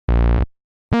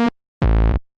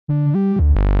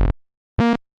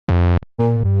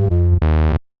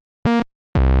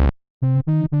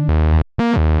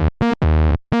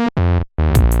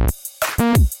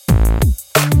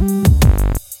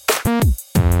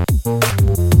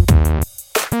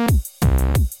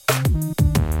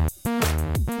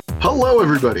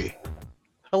everybody.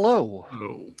 Hello.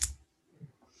 Oh.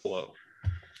 Hello.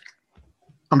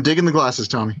 I'm digging the glasses,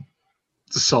 Tommy.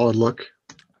 It's a solid look.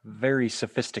 Very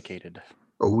sophisticated.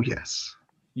 Oh, yes.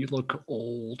 You look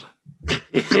old.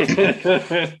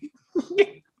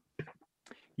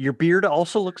 Your beard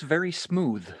also looks very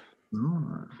smooth.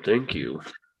 Thank you.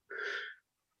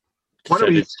 Why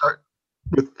don't we start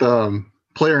with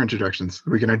player introductions?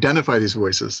 We can identify these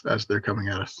voices as they're coming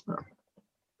at us.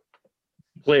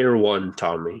 Player 1,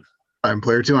 Tommy. I'm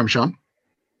player 2. I'm Sean.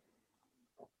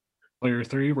 Player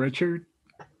 3, Richard.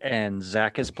 And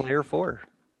Zach is player 4.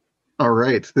 All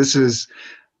right. This is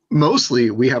mostly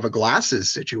we have a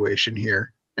glasses situation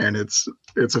here, and it's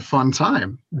a fun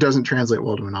time. Doesn't translate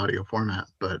well to an audio format,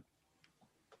 but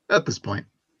at this point,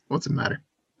 what's it matter?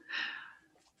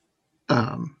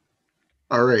 All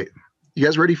right. You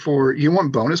guys ready for, you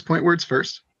want bonus point words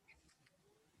first?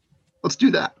 Let's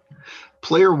do that.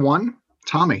 Player 1,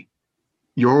 Tommy,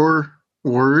 your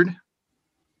word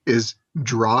is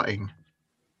drawing.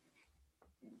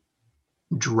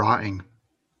 Drawing.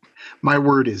 My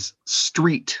word is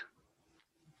street.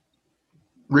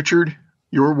 Richard,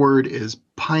 your word is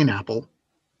pineapple.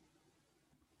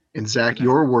 And Zach,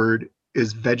 your word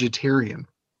is vegetarian.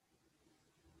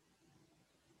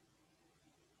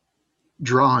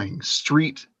 Drawing,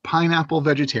 street, pineapple,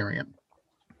 vegetarian.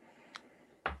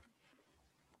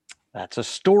 That's a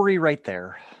story right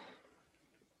there.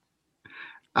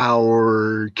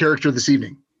 Our character this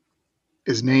evening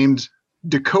is named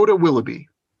Dakota Willoughby.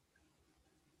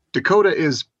 Dakota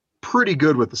is pretty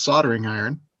good with the soldering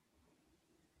iron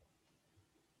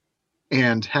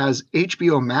and has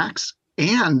HBO Max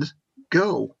and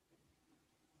Go.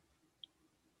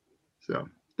 So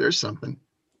there's something.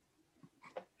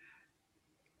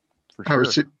 For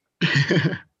sure.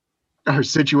 Our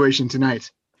situation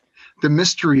tonight. The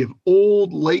mystery of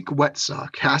Old Lake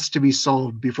Wetsock has to be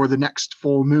solved before the next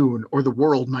full moon or the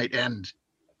world might end.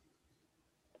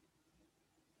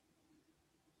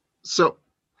 So,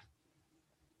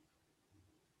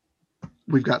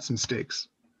 we've got some stakes.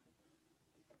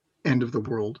 End of the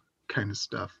world kind of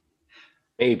stuff.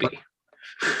 Maybe.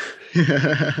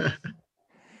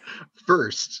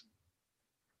 First,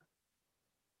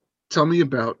 tell me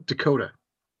about Dakota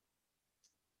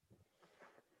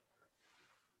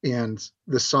and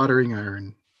the soldering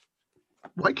iron.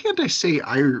 Why can't I say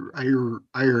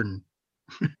iron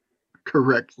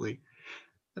correctly?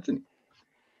 That's an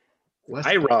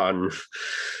Iron.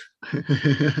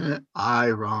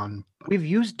 Iron. We've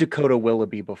used Dakota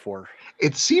Willoughby before.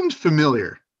 It seemed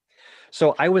familiar.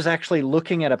 So I was actually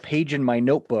looking at a page in my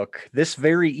notebook this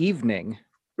very evening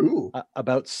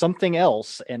about something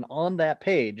else, and on that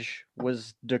page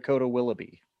was Dakota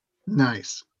Willoughby.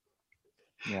 Nice.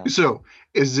 Yeah. So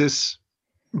is this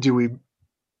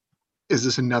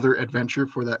another adventure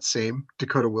for that same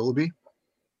Dakota Willoughby?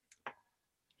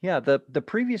 Yeah, the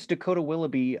previous Dakota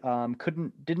Willoughby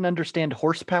didn't understand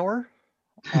horsepower,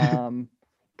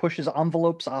 pushes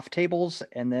envelopes off tables,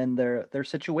 and then their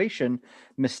situation,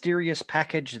 mysterious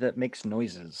package that makes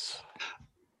noises.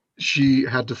 She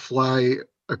had to fly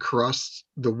across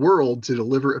the world to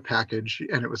deliver a package,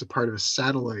 and it was a part of a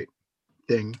satellite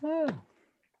thing. Oh.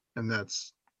 And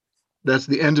that's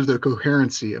the end of the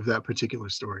coherency of that particular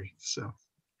story. So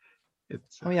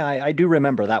it's I do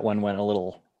remember that one went a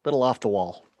little off the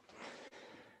wall.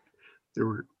 There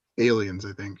were aliens,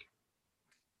 I think.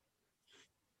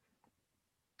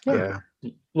 Yeah.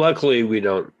 Luckily, we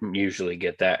don't usually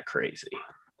get that crazy.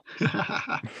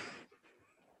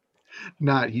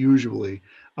 Not usually.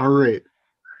 All right.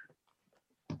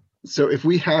 So if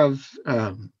we have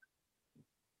the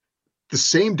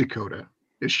same Dakota,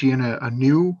 is she in a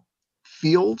new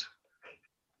field?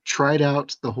 Tried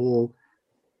out the whole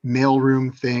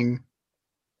mailroom thing,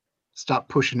 stopped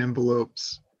pushing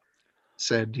envelopes,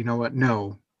 said, you know what?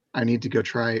 No, I need to go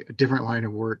try a different line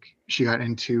of work. She got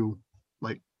into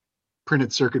like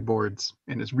printed circuit boards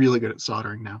and is really good at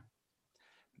soldering now.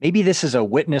 Maybe this is a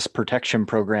witness protection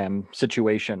program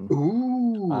situation.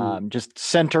 Ooh. Just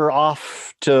sent her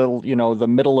off to, the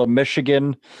middle of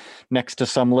Michigan next to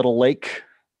some little lake.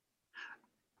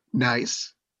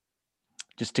 Nice.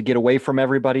 Just to get away from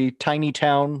everybody. Tiny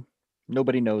town.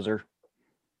 Nobody knows her.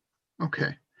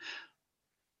 Okay.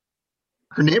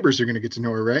 Her neighbors are going to get to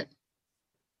know her, right?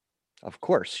 Of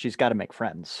course. She's got to make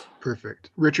friends.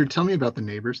 Perfect. Richard, tell me about the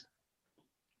neighbors.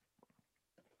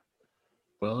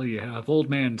 Well, you have Old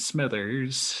Man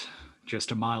Smithers,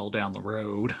 just a mile down the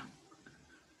road.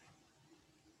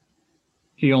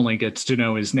 He only gets to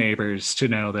know his neighbors to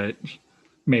know that,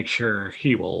 make sure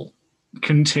he will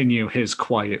continue his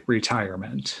quiet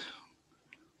retirement.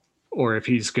 Or if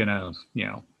he's gonna,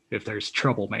 if there's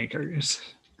troublemakers.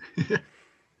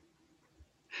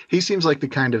 He seems like the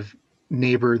kind of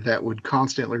neighbor that would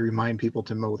constantly remind people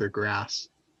to mow their grass.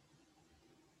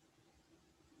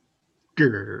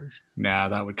 Grr. Nah,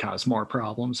 that would cause more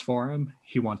problems for him.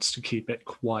 He wants to keep it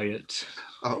quiet.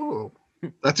 Oh,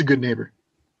 that's a good neighbor.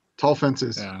 Tall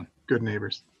fences, Yeah. good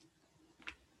neighbors.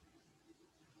 Then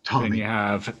Tommy. you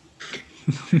have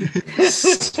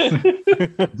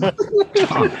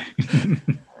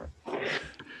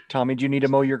Tommy, do you need to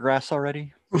mow your grass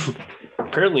already?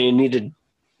 Apparently, you need to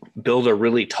build a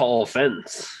really tall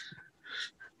fence.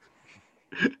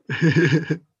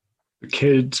 The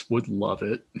kids would love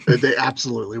it. They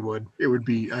absolutely would. It would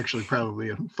be actually probably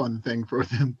a fun thing for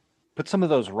them. Put some of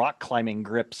those rock climbing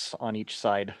grips on each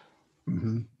side.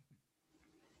 Mm-hmm.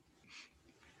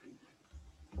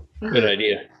 Good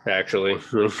idea, actually.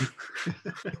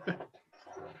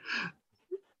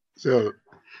 So,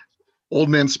 Old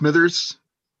Man Smithers,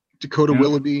 Dakota Yep.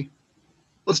 Willoughby.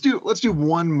 Let's do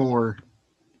one more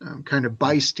kind of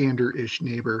bystander-ish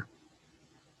neighbor.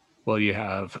 Well, you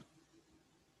have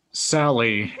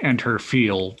Sally and her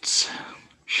fields.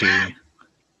 She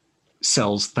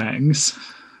sells things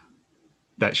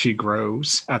that she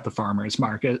grows at the farmer's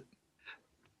market.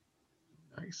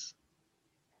 Nice.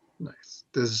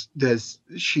 Does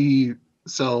she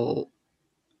sell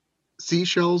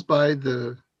seashells by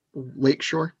the lake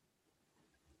shore?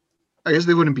 I guess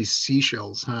they wouldn't be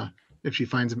seashells, huh? If she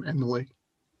finds them in the lake.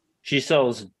 She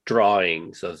sells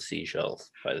drawings of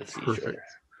seashells by the seashore.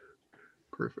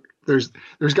 Perfect. There's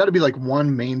got to be like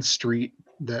one main street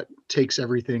that takes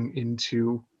everything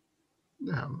into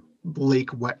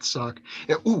Lake Wetsock.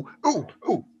 Yeah, ooh.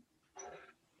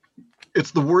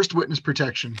 It's the worst witness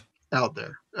protection out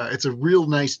there. It's a real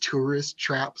nice tourist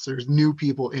trap. So there's new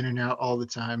people in and out all the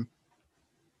time.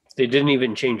 They didn't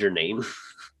even change her name.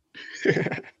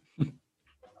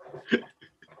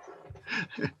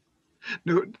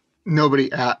 No,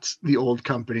 nobody at the old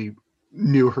company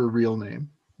knew her real name.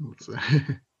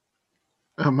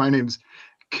 My name's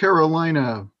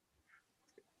Carolina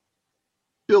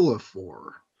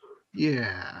Billafor.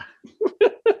 Yeah.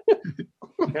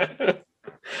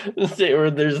 Or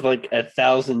there's like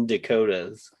 1,000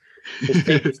 Dakotas. This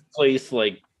takes place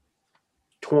like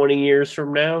 20 years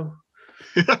from now.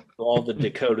 All the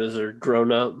Dakotas are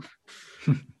grown up.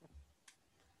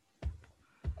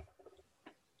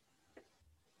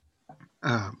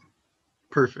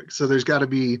 Perfect. So there's got to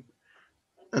be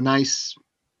a nice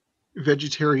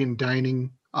vegetarian dining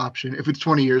option. If it's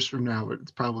 20 years from now,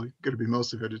 it's probably going to be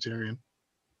mostly vegetarian.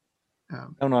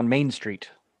 Down on Main Street.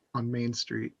 On Main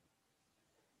Street.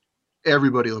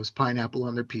 Everybody loves pineapple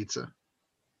on their pizza.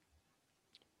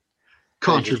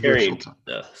 Controversial time.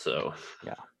 So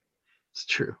yeah, it's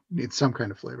true. Need some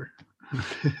kind of flavor.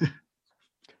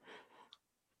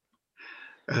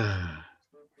 I'm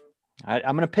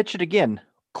going to pitch it again.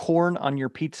 Corn on your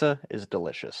pizza is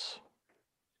delicious.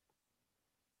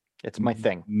 It's my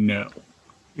thing. No.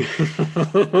 Give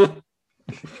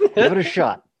it a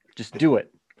shot. Just do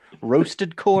it.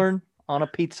 Roasted corn on a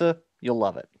pizza, you'll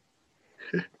love it.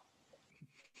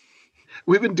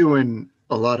 We've been doing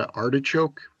a lot of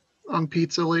artichoke on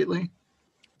pizza lately.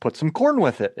 Put some corn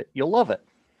with it. You'll love it.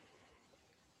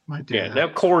 Might do yeah, that. now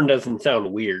corn doesn't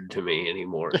sound weird to me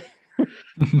anymore.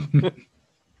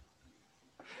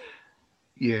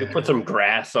 Yeah. You put some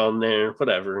grass on there,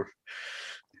 whatever.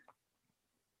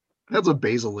 That's what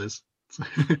basil is.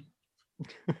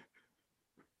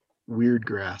 Weird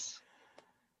grass.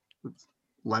 It's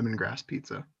lemongrass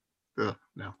pizza. Ugh,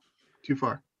 no, too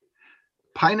far.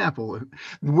 Pineapple.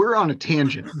 We're on a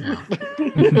tangent now.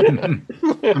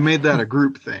 I made that a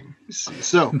group thing.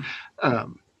 So,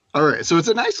 all right. So it's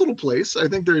a nice little place. I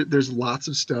think there's lots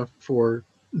of stuff for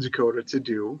Dakota to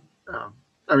do.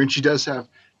 I mean, she does have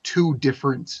 2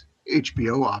 different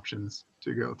HBO options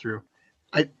to go through.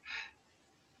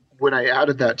 When I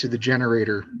added that to the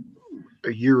generator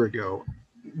a year ago,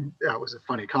 that was a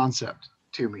funny concept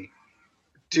to me.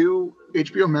 Do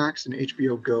HBO Max and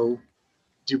HBO Go,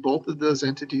 do both of those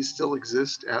entities still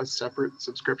exist as separate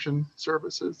subscription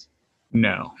services?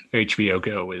 No, HBO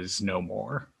Go is no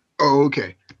more. Oh,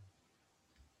 okay.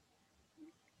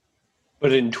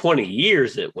 But in 20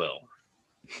 years, it will.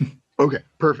 Okay,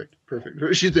 perfect.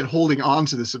 She's been holding on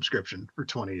to the subscription for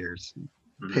 20 years,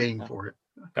 paying for it.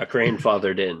 Got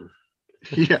grandfathered in.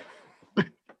 Yeah.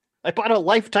 I bought a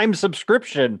lifetime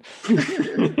subscription.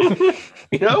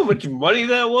 You know how much money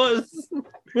that was?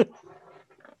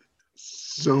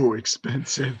 So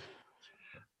expensive.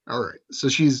 All right. So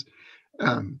she's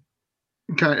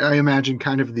I imagine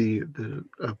kind of the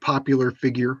popular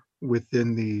figure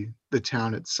within the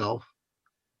town itself.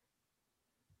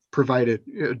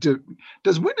 provided.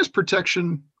 Does witness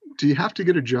protection? Do you have to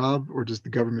get a job, or does the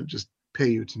government just pay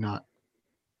you to not?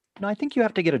 No, I think you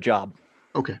have to get a job.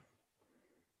 Okay.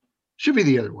 Should be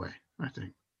the other way, I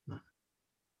think.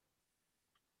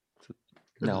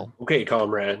 No. Okay,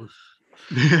 comrade.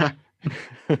 Yeah,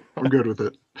 I'm good with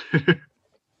it.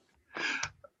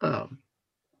 All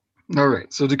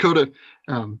right. So Dakota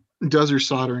does her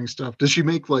soldering stuff. Does she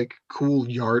make like cool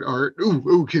yard art?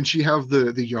 Ooh, can she have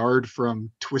the yard from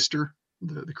Twister,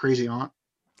 the crazy aunt?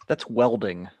 That's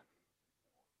welding.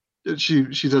 She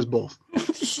does both.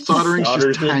 Soldering,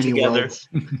 Solders just it tiny together. welds.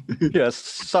 Yes,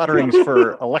 soldering's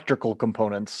for electrical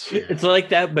components. It's like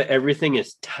that, but everything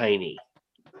is tiny.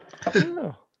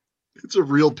 Oh. It's a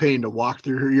real pain to walk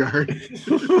through her yard.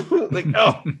 Like,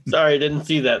 oh, sorry, I didn't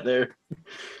see that there.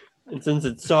 And since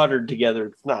it's soldered together,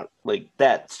 it's not like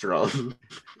that strong.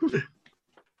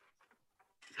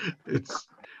 It's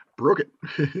broken.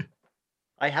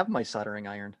 I have my soldering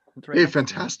iron. It's right Hey, next to me.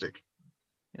 fantastic.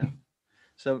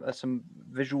 So some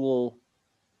visual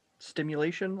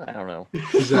stimulation. I don't know.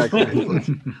 Exactly.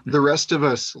 The rest of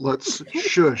us, let's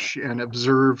shush and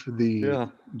observe the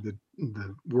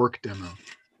work demo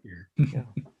here. Yeah.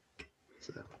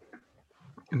 So,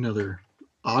 another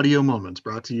audio moments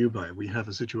brought to you by We Have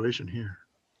a Situation Here.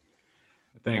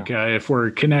 I think if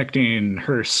we're connecting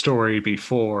her story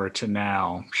before to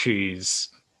now, she's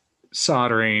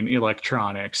soldering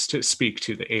electronics to speak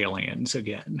to the aliens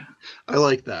again. I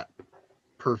like that.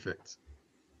 Perfect.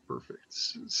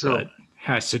 So But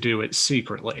has to do it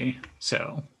secretly.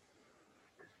 So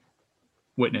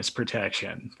witness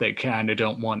protection. They kind of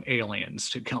don't want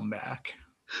aliens to come back.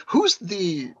 who's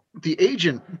the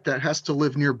agent that has to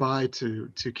live nearby to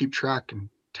keep track and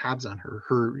tabs on her?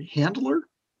 Her handler?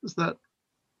 Is that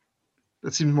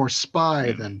seems more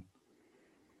spy than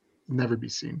never be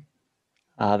seen?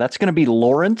 That's going to be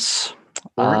Lawrence.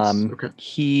 Lawrence? Okay.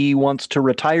 He wants to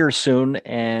retire soon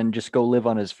and just go live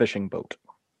on his fishing boat.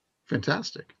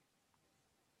 Fantastic.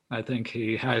 I think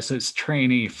he has his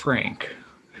trainee, Frank,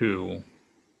 who,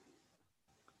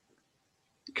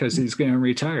 because he's going to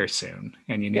retire soon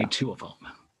and you need two of them.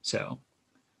 So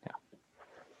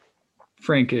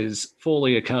Frank is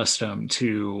fully accustomed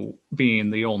to being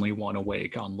the only one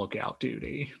awake on lookout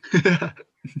duty.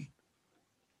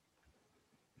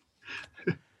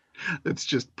 It's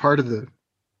just part of the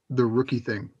rookie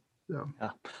thing. So.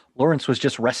 Lawrence was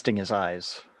just resting his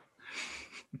eyes.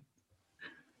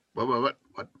 What?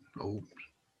 Oh,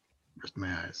 rest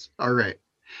my eyes. All right.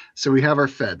 So we have our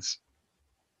feds.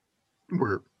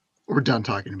 We're done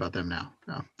talking about them now.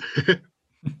 No.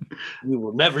 We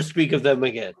will never speak of them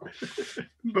again.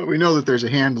 But we know that there's a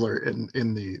handler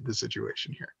in the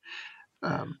situation here.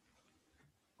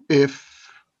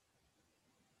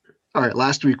 All right,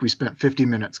 last week we spent 50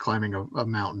 minutes climbing a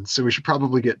mountain, so we should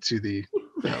probably get to the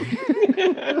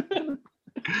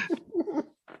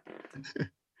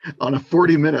on a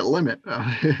 40-minute limit.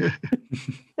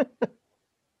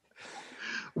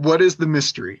 What is the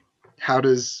mystery? How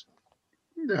does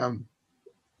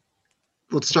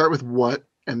let's start with what,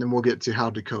 and then we'll get to how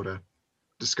Dakota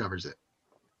discovers it.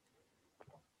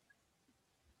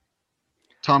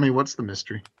 Tommy, what's the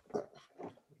mystery?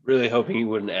 Really hoping you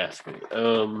wouldn't ask me.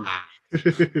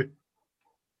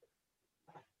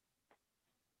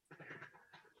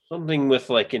 Something with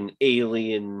like an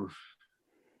alien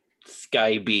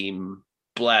sky beam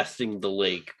blasting the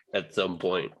lake at some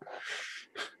point.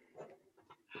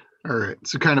 All right,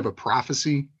 so kind of a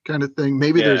prophecy kind of thing.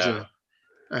 Maybe there's a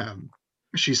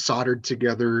she soldered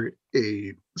together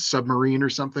a submarine or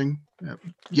something.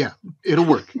 Yeah, it'll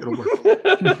work.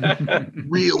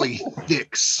 Really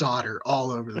thick solder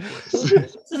all over the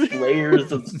place.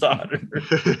 Layers of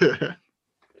solder.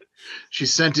 She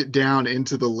sent it down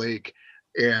into the lake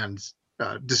and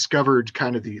discovered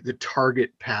kind of the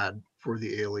target pad for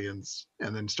the aliens,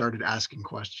 and then started asking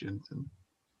questions. And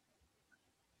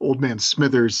Old Man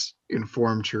Smithers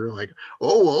informed her, like,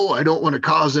 oh, I don't want to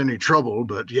cause any trouble,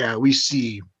 but yeah, we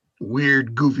see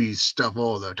weird, goofy stuff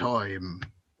all the time.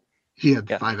 He had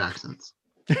 5 accents.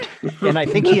 And I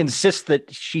think he insists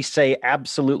that she say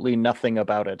absolutely nothing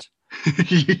about it.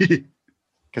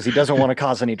 Because he doesn't want to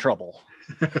cause any trouble.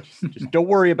 Just don't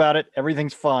worry about it.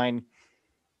 Everything's fine.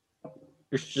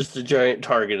 There's just a giant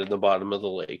target at the bottom of the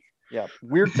lake. Yeah.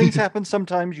 Weird things happen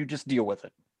sometimes. You just deal with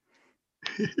it.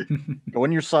 Go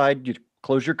on your side, you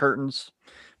close your curtains,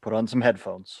 put on some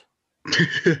headphones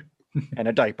and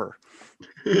a diaper.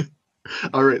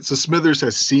 All right, so Smithers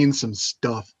has seen some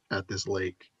stuff at this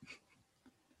lake.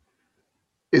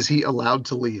 Is he allowed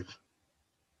to leave?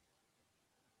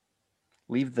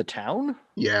 Leave the town?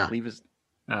 Yeah. Leave his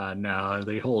No,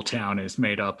 the whole town is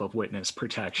made up of witness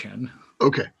protection.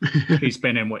 Okay. He's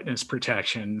been in witness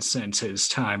protection since his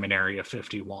time in Area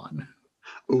 51.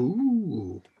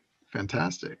 Ooh,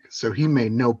 fantastic. So he may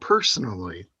know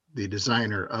personally the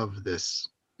designer of this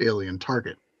alien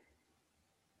target.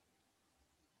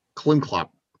 Klimklop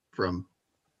from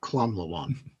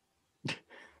Klomlawan.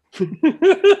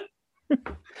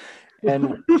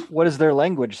 And what does their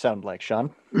language sound like,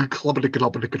 Sean?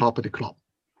 Kloppity-kloppity-kloppity-klop.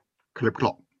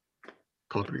 Klip-klop.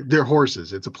 They're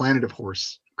horses. It's a planet of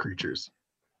horse creatures.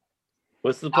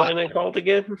 What's the planet called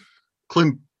again?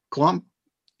 Klump.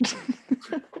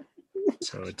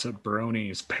 So it's a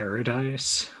brony's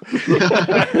paradise. Is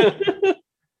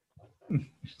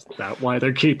that why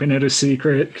they're keeping it a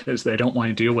secret? Because they don't want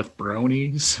to deal with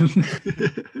bronies?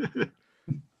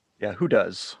 Yeah, who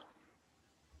does?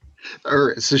 All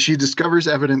right, so she discovers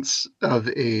evidence of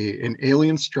an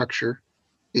alien structure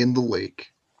in the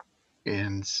lake,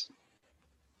 and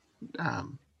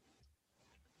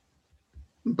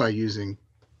by using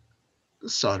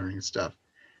soldering stuff,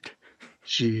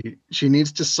 she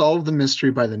needs to solve the mystery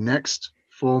by the next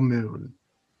full moon.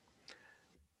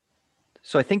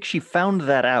 So I think she found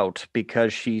that out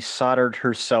because she soldered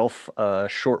herself a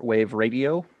shortwave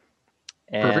radio,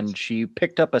 and Perfect. she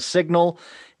picked up a signal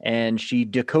and she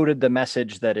decoded the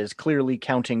message that is clearly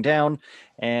counting down,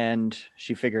 and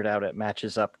she figured out it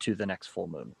matches up to the next full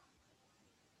moon.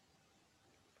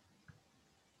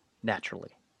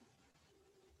 Naturally.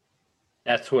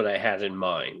 That's what I had in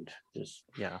mind. Just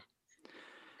Yeah.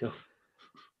 Go.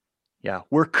 Yeah.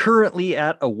 We're currently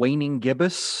at a waning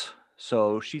gibbous,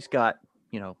 so she's got,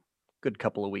 good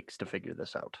couple of weeks to figure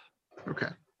this out. Okay.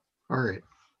 All right.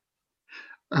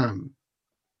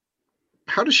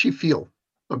 How does she feel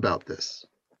about this?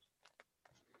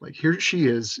 Like, here she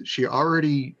is. She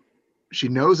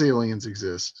knows aliens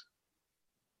exist.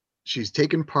 She's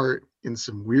taken part in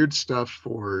some weird stuff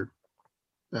for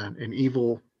an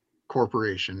evil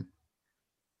corporation.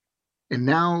 And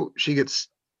now she gets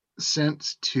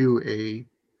sent to a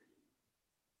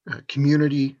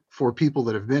community for people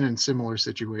that have been in similar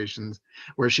situations,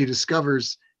 where she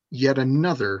discovers yet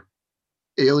another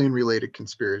alien-related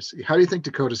conspiracy. How do you think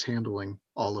Dakota's handling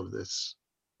all of this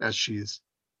as she's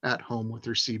at home with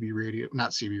her CB radio,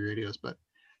 not CB radios, but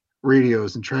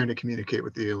radios, and trying to communicate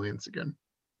with the aliens again?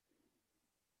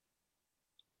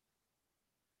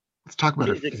 Let's talk about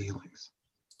her feelings.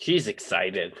 She's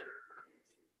excited.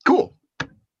 Cool.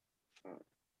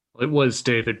 It was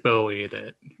David Bowie,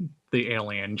 that the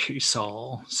alien she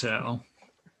saw, so.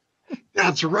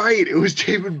 That's right. It was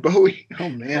David Bowie. Oh,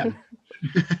 man.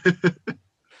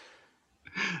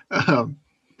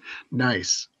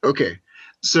 Nice. Okay.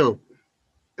 So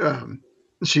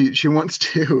she wants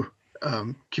to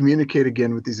communicate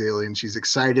again with these aliens. She's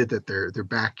excited that they're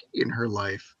back in her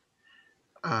life.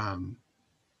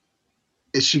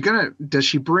 Does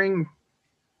she bring,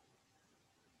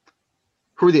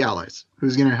 who are the allies?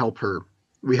 Who's going to help her?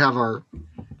 We have our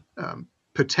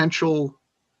potential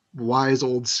wise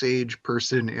old sage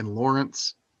person in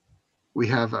Lawrence. We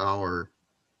have our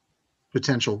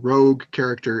potential rogue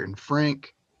character in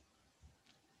Frank.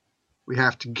 We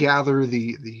have to gather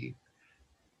the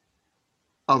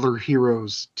other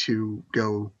heroes to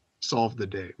go solve the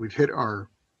day. We've hit our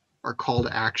call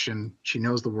to action. She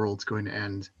knows the world's going to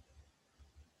end.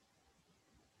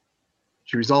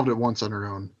 She resolved it once on her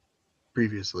own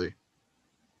previously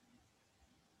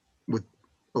with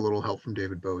a little help from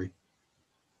David Bowie.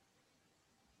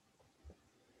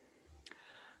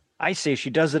 I say she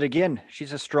does it again.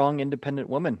 She's a strong, independent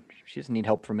woman. She doesn't need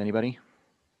help from anybody.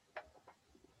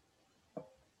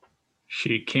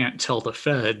 She can't tell the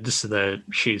feds that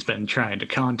she's been trying to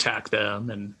contact them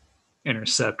and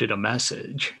intercepted a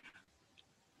message.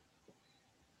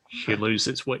 She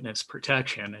loses witness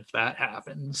protection if that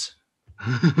happens.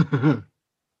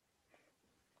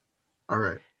 All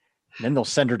right. Then they'll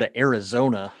send her to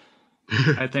Arizona.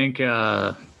 I think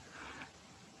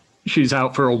she's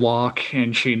out for a walk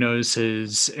and she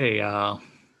notices a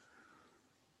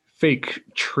fake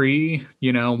tree,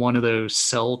 one of those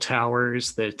cell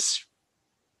towers that's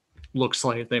looks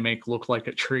like they make look like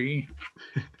a tree.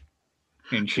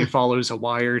 And she follows a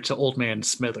wire to Old Man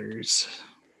Smithers'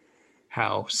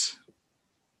 house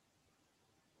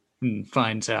and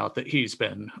finds out that he's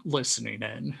been listening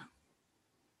in.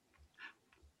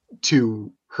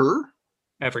 To her?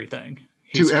 Everything.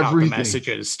 He's got the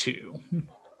messages too.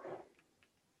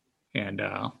 And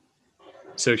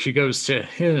so she goes to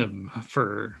him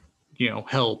for,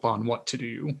 help on what to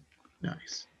do.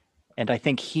 Nice. And I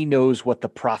think he knows what the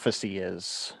prophecy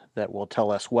is that will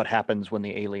tell us what happens when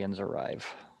the aliens arrive.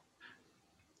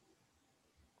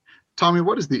 Tommy,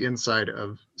 what does the inside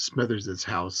of Smithers'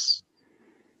 house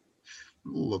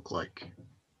look like?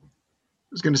 I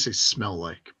was going to say smell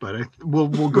like, but we'll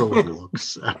go with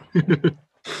looks.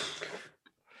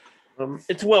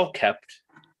 It's well kept.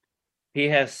 He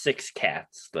has 6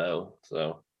 cats, though,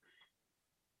 so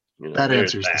that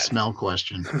answers the smell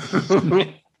question.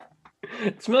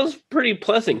 It smells pretty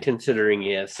pleasant considering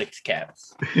he has 6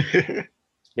 cats.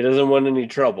 He doesn't want any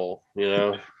trouble,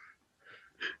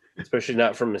 especially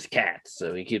not from his cats.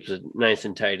 So he keeps it nice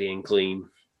and tidy and clean.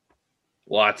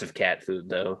 Lots of cat food,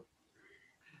 though.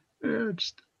 Yeah,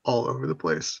 just all over the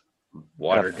place.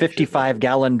 Water. A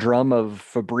 55-gallon drum of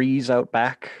Febreze out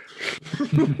back.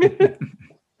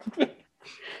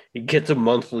 He gets a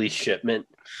monthly shipment.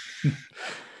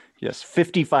 Yes,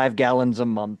 55 gallons a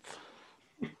month.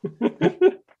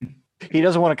 He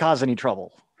doesn't want to cause any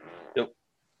trouble. Nope.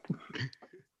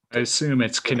 I assume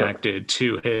it's connected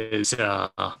to his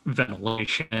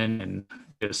ventilation and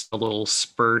just a little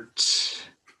spurt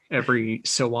every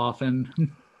so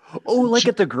often. Oh, like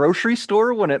at the grocery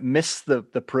store when it missed the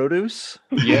produce?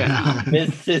 Yeah.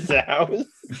 Missed his house.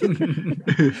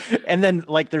 And then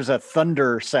like there's a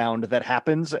thunder sound that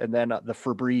happens and then the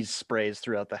Febreze sprays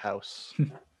throughout the house.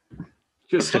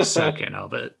 Just a second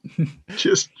of it.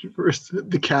 Just first,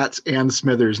 the cats and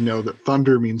Smithers know that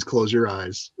thunder means close your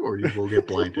eyes or you will get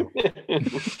blinded.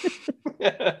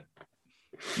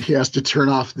 He has to turn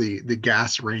off the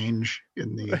gas range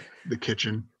in the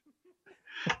kitchen.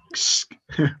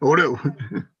 Oh no.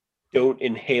 Don't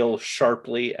inhale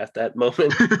sharply at that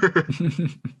moment.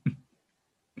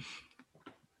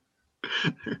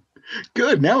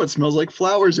 Good. Now it smells like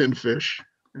flowers and fish.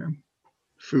 Yeah.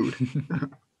 Food.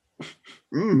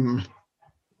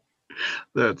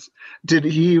 Did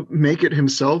he make it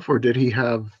himself or did he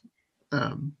have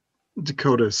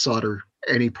Dakota solder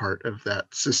any part of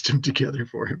that system together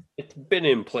for him? It's been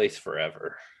in place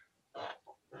forever.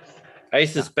 I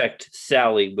suspect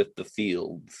Sally with the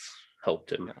fields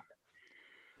helped him.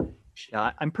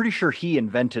 Yeah, I'm pretty sure he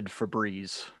invented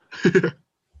Febreze.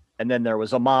 And then there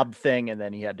was a mob thing, and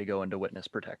then he had to go into witness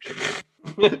protection.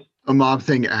 A mob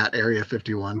thing at Area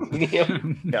 51. Yep.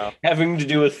 Yeah. Having to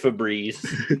do with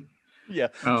Febreze. Yeah.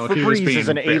 Oh, Febreze is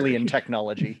an alien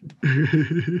technology.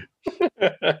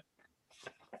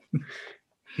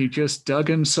 He just dug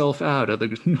himself out of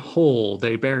the hole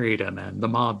they buried him in. The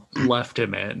mob left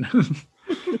him in.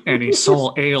 And he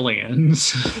saw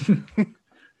aliens.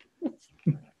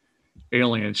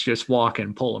 Aliens just walk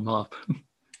and pull him up.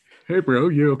 Hey, bro,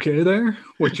 you okay there?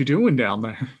 What you doing down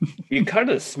there? You kind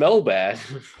of smell bad.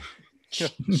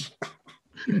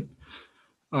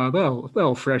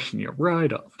 That'll freshen you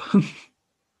right up.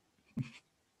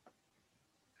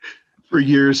 For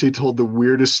years, he told the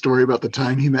weirdest story about the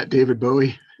time he met David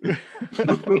Bowie.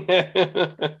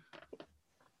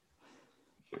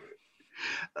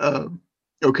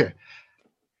 Okay.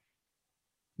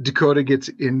 Dakota gets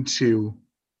into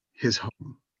his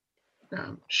home.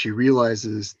 She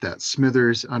realizes that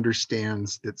Smithers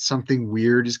understands that something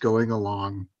weird is going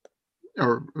on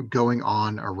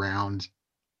around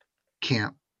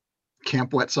Camp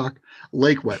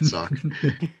Lake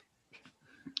Wetsock.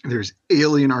 There's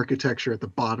alien architecture at the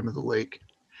bottom of the lake.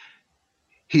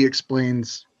 He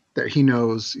explains that he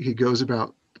knows. He goes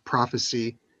about the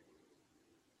prophecy.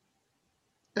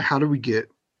 How do we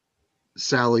get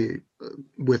Sally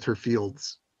with her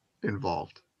fields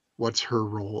involved? What's her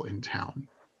role in town?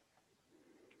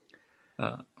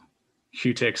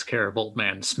 She takes care of old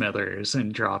man Smithers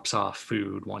and drops off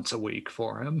food once a week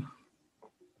for him.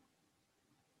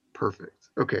 Perfect.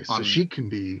 Okay, so she can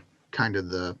be kind of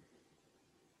the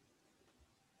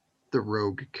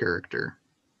rogue character.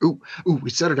 Ooh, we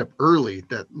set it up early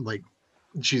that like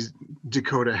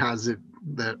Dakota has it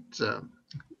that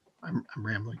I'm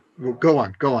rambling. Well, go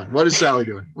on. What is Sally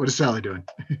doing?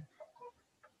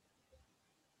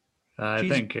 I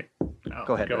think.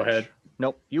 Go ahead. Go ahead.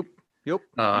 Nope. Yep.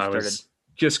 I was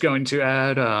just going to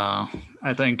add.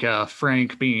 I think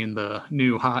Frank, being the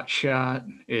new hot shot,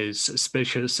 is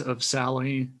suspicious of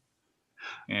Sally,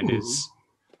 and is,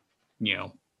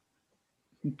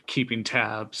 keeping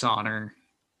tabs on her.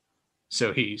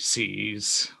 So he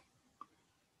sees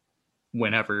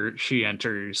whenever she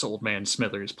enters Old Man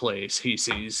Smithers' place, he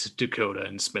sees Dakota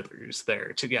and Smithers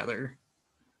there together.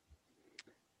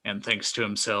 And thinks to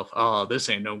himself, "Oh, this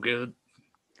ain't no good."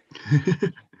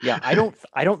 Yeah, I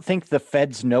don't think the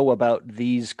feds know about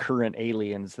these current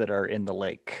aliens that are in the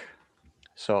lake.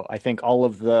 So I think all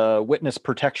of the witness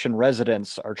protection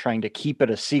residents are trying to keep it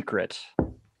a secret.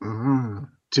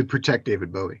 To protect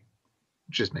David Bowie.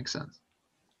 Just makes sense.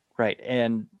 Right,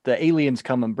 and the aliens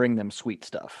come and bring them sweet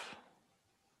stuff.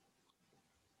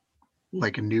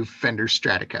 like a new Fender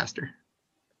Stratocaster.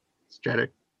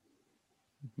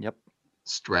 Yep.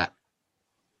 Strat.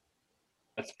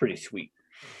 That's pretty sweet.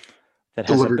 That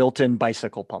has Delivered. a built-in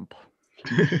bicycle pump.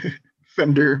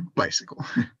 Fender bicycle.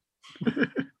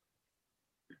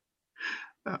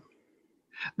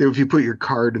 If you put your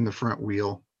card in the front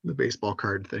wheel, the baseball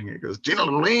card thing, it goes.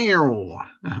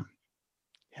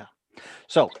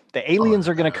 So the aliens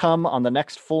are going to come on the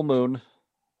next full moon.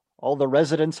 All the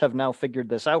residents have now figured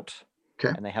this out.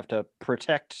 Okay. And they have to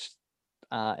protect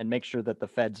and make sure that the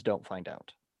feds don't find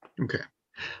out. Okay.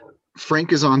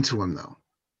 Frank is on to him though.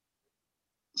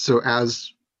 So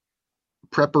as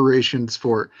preparations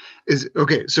for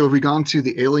so have we gone to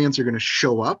the aliens are going to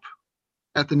show up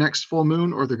at the next full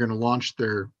moon, or they're going to launch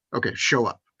their show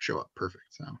up. Perfect.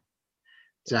 So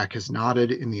Zach has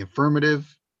nodded in the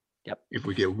affirmative. Yep. If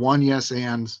we get one yes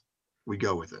and, we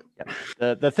go with it.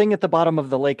 Yep. The thing at the bottom of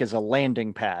the lake is a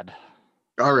landing pad.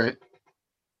 All right.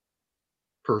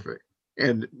 Perfect.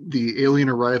 And the alien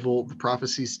arrival, the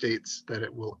prophecy states that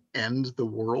it will end the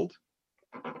world.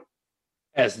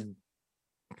 As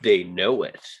they know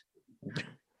it.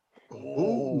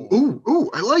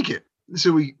 Ooh, I like it.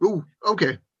 So we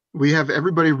have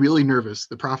everybody really nervous.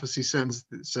 The prophecy says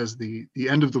the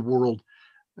end of the world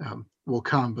will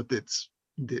come, but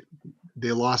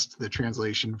they lost the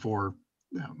translation for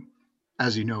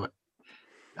as you know it.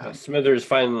 Smithers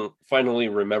finally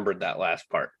remembered that last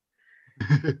part.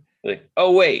 Like,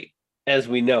 oh wait, as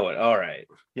we know it. All right.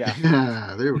 Yeah.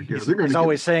 Yeah, there we go. He's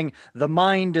always saying the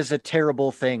mind is a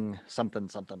terrible thing. Something.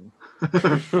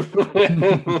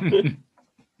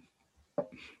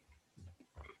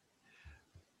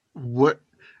 What?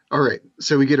 All right.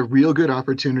 So we get a real good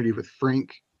opportunity with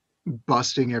Frank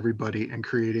busting everybody and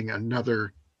creating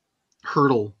another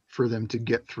hurdle for them to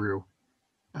get through.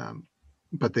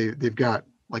 But they've got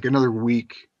like another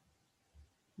week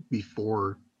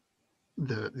before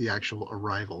the actual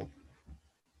arrival.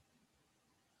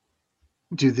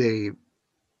 Do they?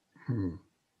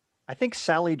 I think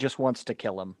Sally just wants to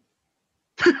kill him.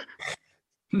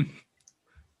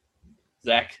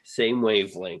 Zach, same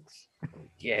wavelengths.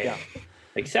 Yeah.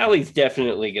 Like Sally's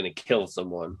definitely going to kill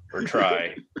someone or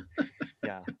try.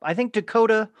 Yeah. I think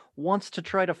Dakota wants to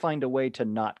try to find a way to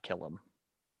not kill him.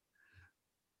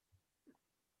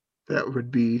 That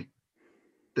would be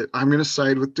that. I'm going to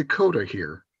side with Dakota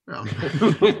here.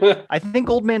 I think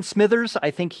Old Man Smithers, I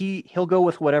think he'll go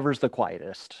with whatever's the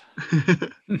quietest.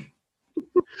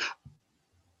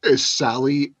 Is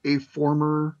Sally a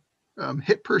former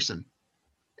hit person?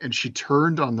 And she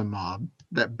turned on the mob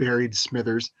that buried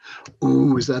Smithers.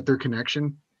 Ooh, is that their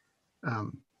connection?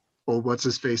 What's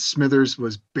his face? Smithers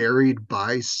was buried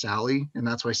by Sally, and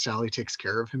that's why Sally takes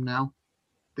care of him now.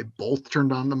 They both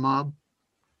turned on the mob.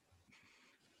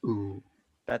 Ooh.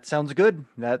 That sounds good.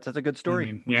 That's a good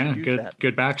story.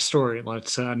 Good backstory.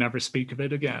 Let's never speak of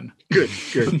it again. Good.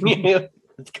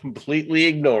 Let's completely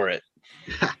ignore it.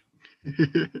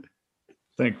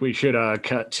 Think we should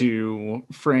cut to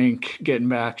Frank getting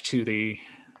back to the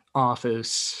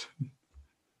office,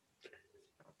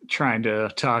 trying to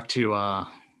talk to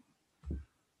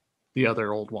the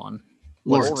other old one.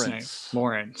 Lawrence.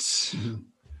 Lawrence. Mm-hmm.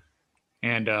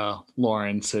 And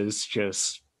Lawrence is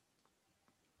just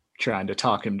trying to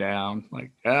talk him down,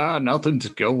 like, nothing's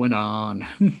going on.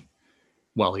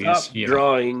 Well, he's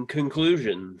drawing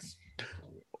conclusions.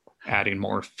 Adding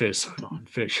more fish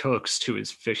hooks to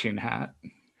his fishing hat.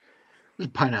 There's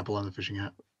pineapple on the fishing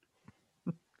hat.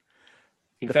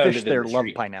 The fish there love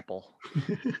pineapple.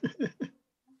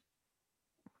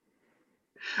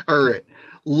 All right.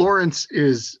 Lawrence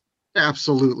is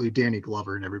absolutely Danny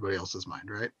Glover in everybody else's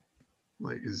mind, right?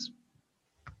 Like is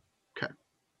okay.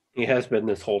 He has been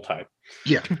this whole time.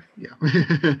 Yeah.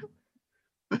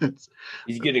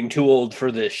 He's getting too old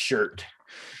for this shirt.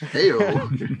 Hey-o.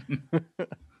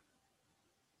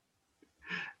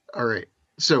 All right.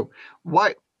 So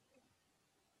why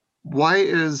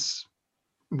is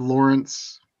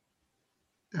Lawrence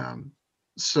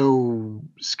so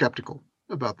skeptical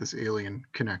about this alien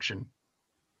connection?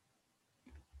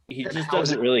 He just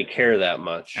doesn't really care that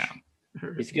much. Yeah.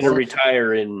 He's going to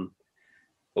retire in.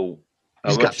 How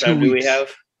He's much got 2 time do we weeks. have?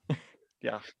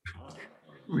 Yeah.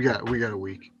 We got a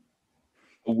week.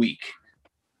 A week.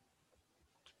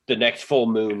 The next full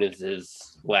moon is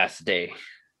his last day.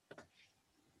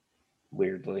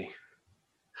 Weirdly.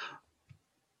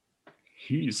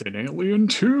 He's an alien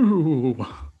too.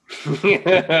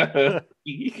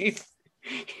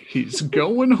 He's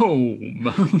going home.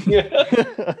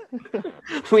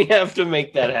 We have to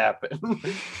make that happen.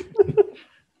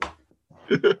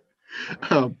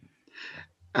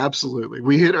 Absolutely.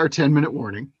 We hit our 10-minute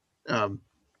warning.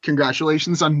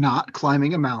 Congratulations on not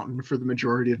climbing a mountain for the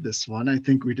majority of this one. I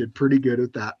think we did pretty good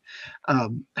at that.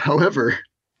 However,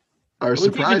 our No one's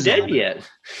even surprise dead element,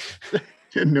 yet.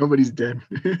 nobody's dead.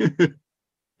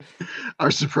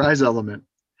 Our surprise element,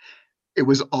 it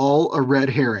was all a red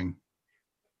herring.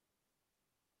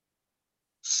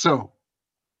 So,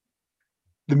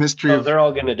 the mystery Oh, of they're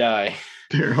all gonna die.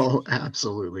 they're all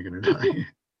absolutely going to die.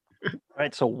 All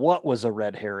right. So what was a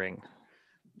red herring?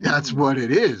 That's what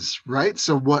it is, right?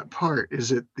 So, what part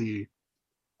is it? The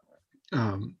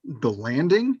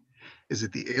landing? Is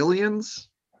it the aliens?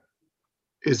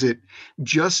 Is it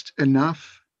just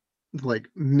enough like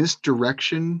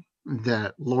misdirection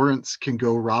that Lawrence can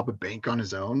go rob a bank on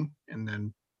his own? And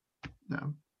then,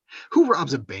 who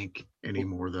robs a bank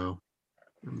anymore, though?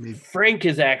 Maybe. Frank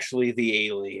is actually the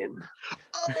alien.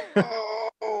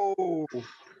 Oh,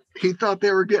 he thought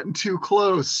they were getting too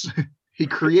close. He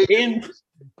created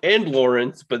And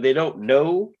Lawrence, but they don't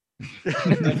know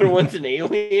the other one's an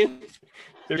alien.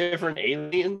 They're different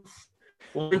aliens.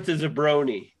 Lawrence is a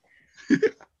brony,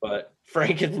 but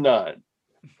Frank is not.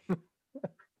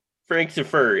 Frank's a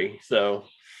furry, so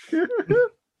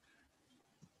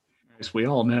As we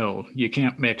all know, you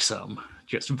can't mix them.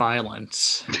 Just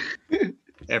violence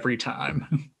every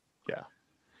time.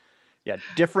 Yeah,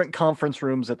 different conference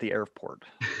rooms at the airport.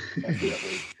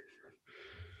 definitely.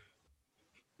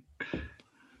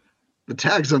 the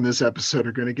tags on this episode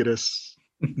are going to get us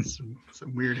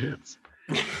some weird hits.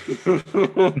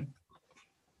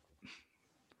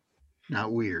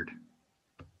 Not weird,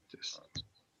 just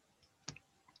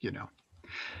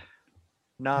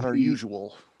Not our The-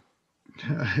 usual.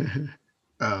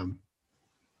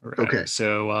 Right. Okay.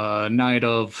 So night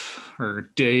of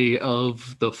or day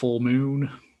of the full moon.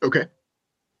 Okay.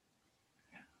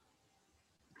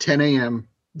 10 a.m.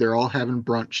 They're all having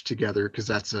brunch together because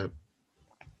that's a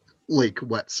Lake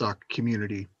Wetsock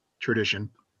community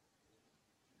tradition.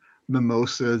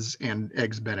 Mimosas and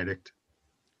eggs Benedict.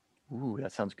 Ooh,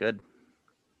 that sounds good.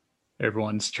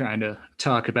 Everyone's trying to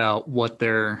talk about what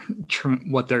they're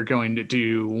going to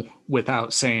do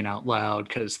without saying out loud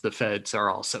because the feds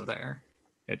are also there.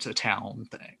 It's a town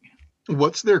thing.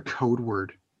 What's their code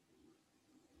word?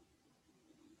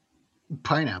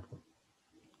 Pineapple.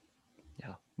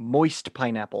 Yeah, moist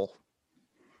pineapple.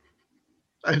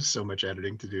 I have so much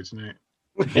editing to do tonight.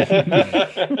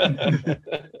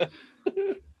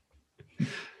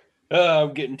 Oh,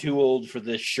 I'm getting too old for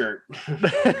this shirt.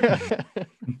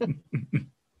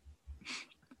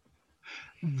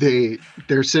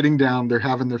 They're sitting down, they're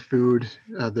having their food,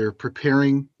 they're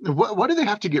preparing. What do they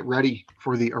have to get ready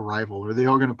for the arrival? Are they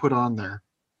all going to put on their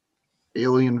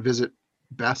alien visit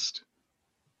best?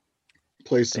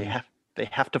 Play some, They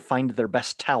have to find their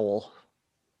best towel.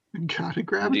 gotta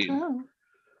grab a Indeed. towel.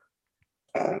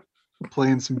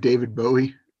 Playing some David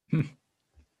Bowie.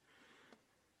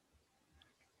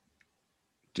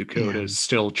 Dakota's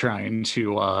still trying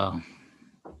to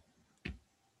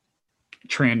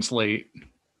translate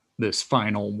this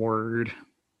final word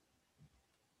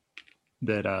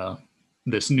that a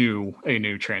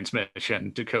new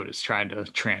transmission. Dakota's trying to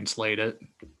translate it.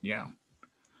 Yeah.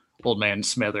 Old man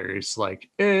Smithers got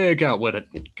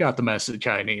the message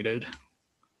I needed.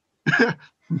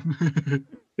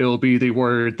 It'll be the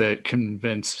word that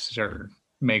convinces or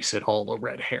makes it all a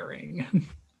red herring.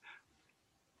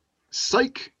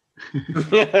 Psych.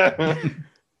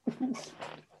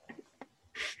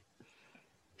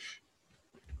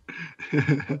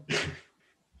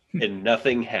 And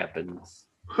nothing happens.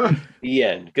 The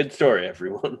end. Good story,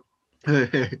 everyone.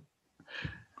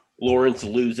 Lawrence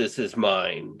loses his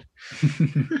mind.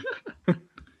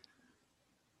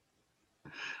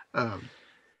 All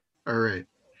right.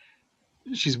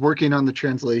 She's working on the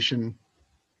translation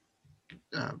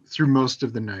through most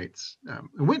of the nights.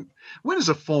 When is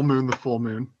a full moon the full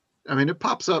moon? I mean, it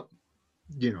pops up,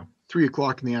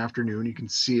 3:00 in the afternoon. You can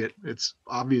see it. It's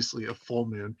obviously a full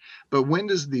moon. But when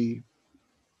does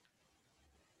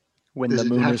When Does the it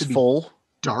moon have is to be- full.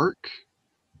 dark?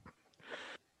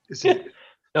 Is it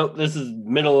Nope, this is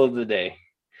middle of the day.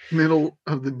 middle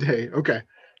of the day? Okay.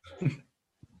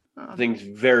 Things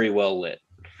very well lit.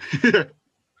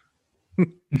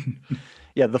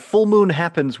 Yeah, the full moon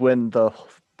happens when the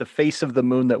face of the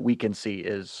moon that we can see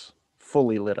is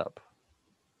fully lit up.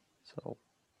 So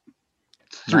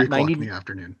It's 3:00 90 in the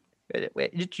afternoon.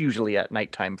 it's usually at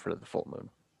nighttime for the full moon.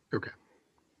 Okay.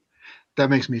 That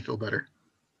makes me feel better.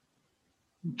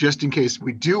 Just in case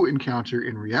we do encounter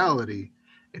in reality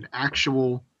an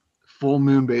actual full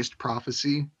moon based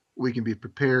prophecy, we can be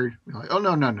prepared. We're like, oh,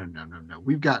 no.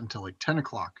 We've got until like 10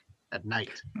 o'clock at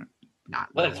night. Not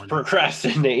in the Let's morning.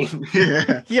 procrastinate.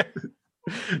 Yeah. Yeah.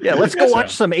 Yeah, let's go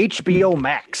watch some HBO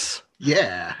Max.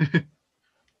 Yeah. I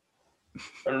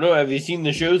don't know. Have you seen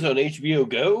the shows on HBO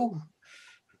Go?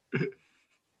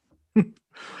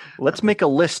 Let's make a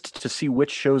list to see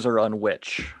which shows are on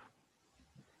which.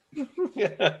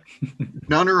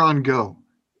 None are on Go.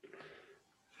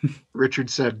 Richard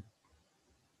said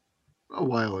a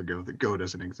while ago that Go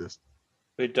doesn't exist.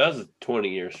 It does 20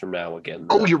 years from now again.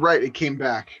 Oh, you're right. It came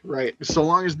back. Right. So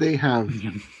long as they have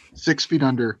 6 feet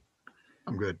under,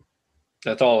 I'm good.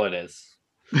 That's all it is.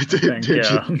 think,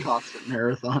 yeah. Constant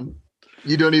marathon.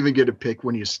 You don't even get a pick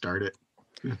when you start it.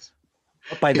 It's-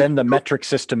 By then, the metric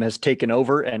system has taken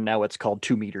over, and now it's called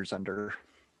 2 meters under.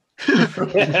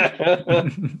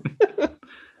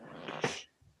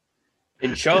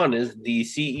 And Sean is the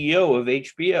CEO of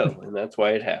HBO, and that's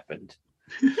why it happened.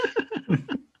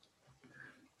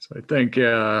 So I think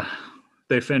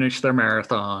they finished their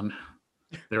marathon.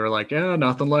 They were like, yeah,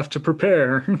 nothing left to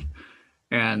prepare.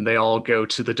 And they all go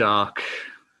to the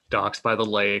docks by the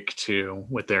lake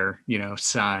with their,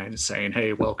 signs saying,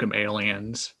 hey, welcome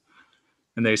aliens.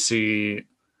 And they see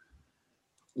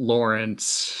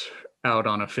Lawrence out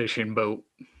on a fishing boat.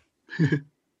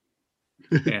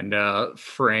 And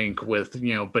Frank with,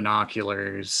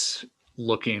 binoculars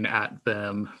looking at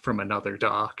them from another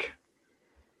dock.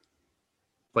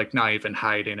 Like not even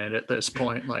hiding it at this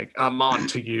point. Like, I'm on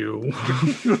to you.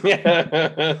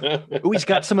 Ooh, he's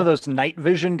got some of those night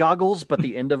vision goggles, but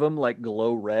the end of them like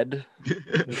glow red.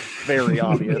 Very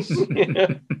obvious.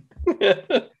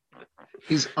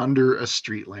 He's under a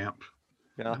street lamp.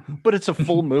 Yeah, but it's a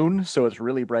full moon, so it's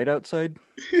really bright outside.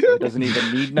 So he doesn't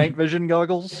even need night vision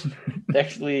goggles.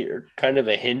 Actually, are kind of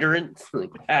a hindrance.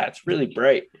 Like, it's really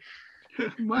bright.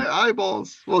 My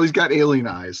eyeballs. Well, he's got alien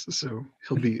eyes, so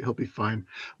he'll be fine.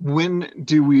 When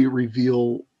do we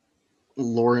reveal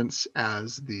Lawrence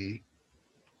as the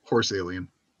horse alien?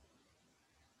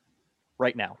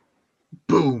 Right now.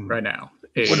 Boom. Right now.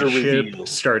 A What a ship reveal.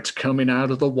 starts coming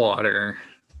out of the water.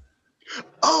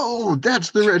 Oh,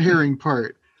 that's the red herring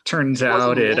part. Turns Wasn't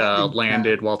out it landing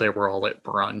landed while they were all at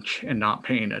brunch and not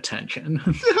paying attention.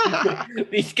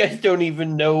 These guys don't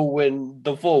even know when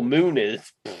the full moon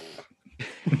is.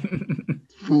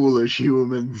 Foolish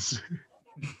humans.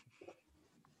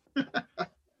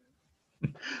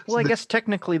 Well, I guess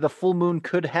technically the full moon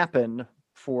could happen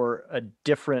for a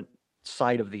different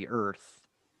side of the Earth.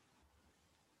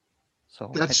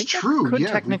 So That's I think true, That could yeah,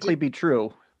 we technically did- be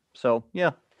true. So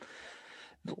yeah,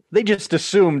 they just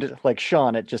assumed, like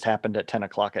Sean, it just happened at 10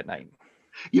 o'clock at night.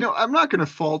 I'm not going to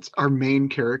fault our main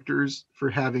characters for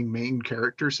having main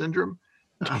character syndrome.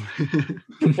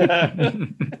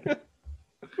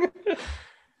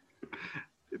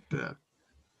 It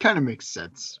kind of makes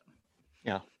sense.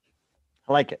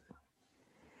 I like it.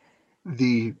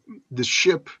 The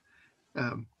ship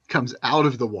comes out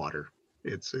of the water.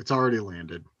 It's already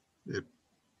landed. It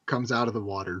comes out of the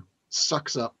water,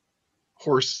 sucks up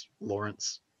horse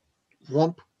Lawrence.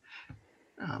 Whomp.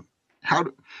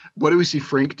 What do we see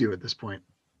Frank do at this point?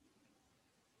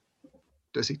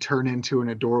 Does he turn into an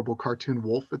adorable cartoon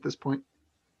wolf at this point?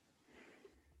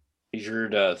 He sure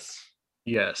does.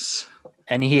 Yes.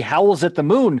 And he howls at the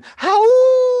moon. Howl!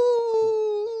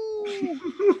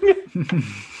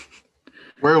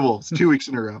 Werewolves, 2 weeks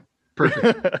in a row.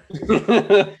 Perfect.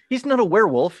 He's not a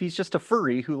werewolf. He's just a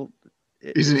furry who.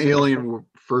 He's an alien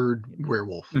furred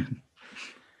werewolf.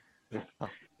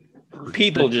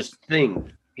 People just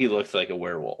think he looks like a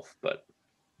werewolf, but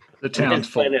The on this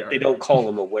planet, townsfolk. they don't call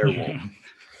him a werewolf.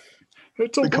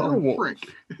 It's a They call him werewolf. Frank.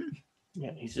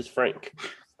 Yeah, he's just Frank.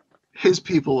 His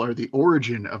people are the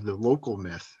origin of the local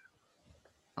myth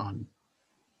on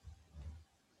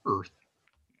Earth.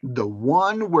 The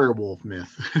one werewolf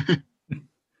myth.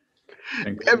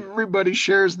 Everybody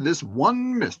shares this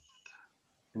one myth.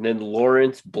 And then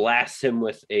Lawrence blasts him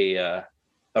with a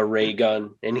ray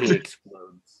gun, and he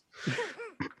explodes.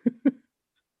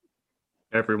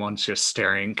 Everyone's just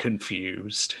staring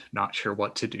confused, not sure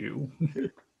what to do.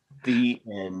 The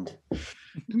end.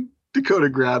 Dakota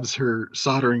grabs her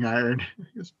soldering iron.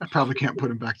 I probably can't put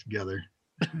them back together.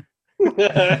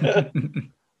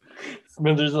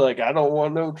 Smithers is like, I don't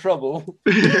want no trouble.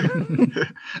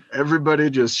 Everybody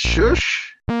just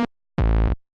shush.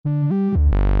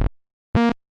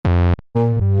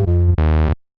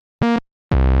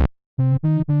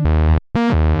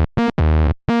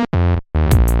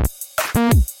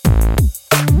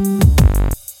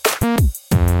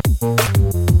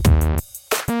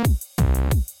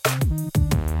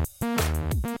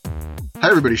 Hi,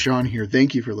 everybody. Sean here.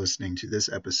 Thank you for listening to this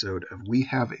episode of We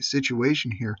Have a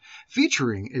Situation Here,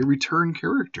 featuring a return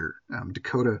character.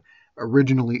 Dakota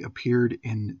originally appeared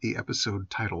in the episode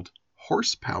titled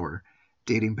horsepower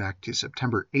dating back to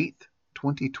September 8th,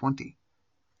 2020.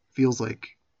 Feels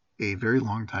like a very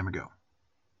long time ago.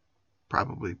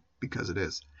 Probably because it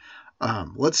is.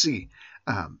 Let's see.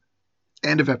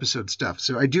 End of episode stuff.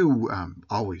 So I do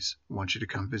always want you to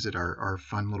come visit our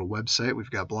fun little website.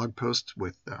 We've got blog posts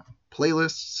with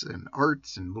playlists and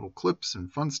arts and little clips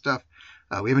and fun stuff.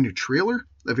 We have a new trailer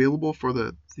available for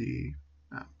the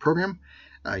program.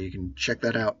 You can check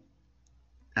that out,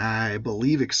 I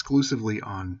believe, exclusively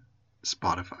on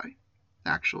Spotify,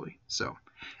 actually. So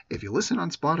if you listen on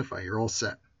Spotify, you're all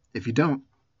set. If you don't,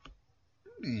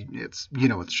 it's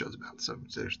what the show's about, so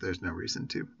there's no reason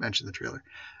to mention the trailer.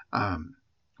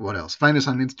 What else? Find us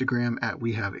on Instagram at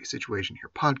We Have a Situation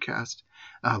Here Podcast.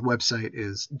 Website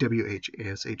is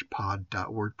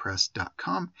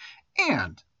whashpod.wordpress.com.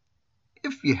 And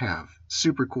if you have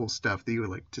super cool stuff that you would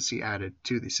like to see added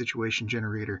to the situation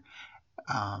generator,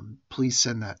 please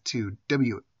send that to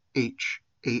whashpod.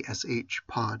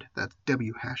 That's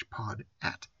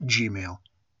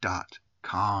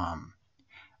whashpod@gmail.com.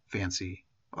 Fancy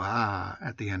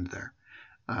at the end there.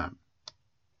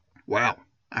 Wow.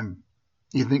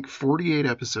 You think 48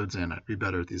 episodes in, I'd be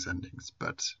better at these endings,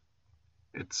 but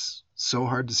it's so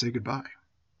hard to say goodbye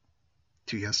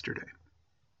to yesterday.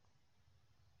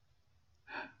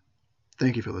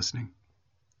 Thank you for listening.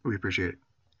 We appreciate it.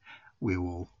 We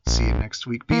will see you next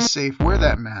week. Be safe. Wear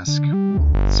that mask.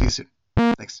 We'll see you soon.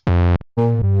 Thanks.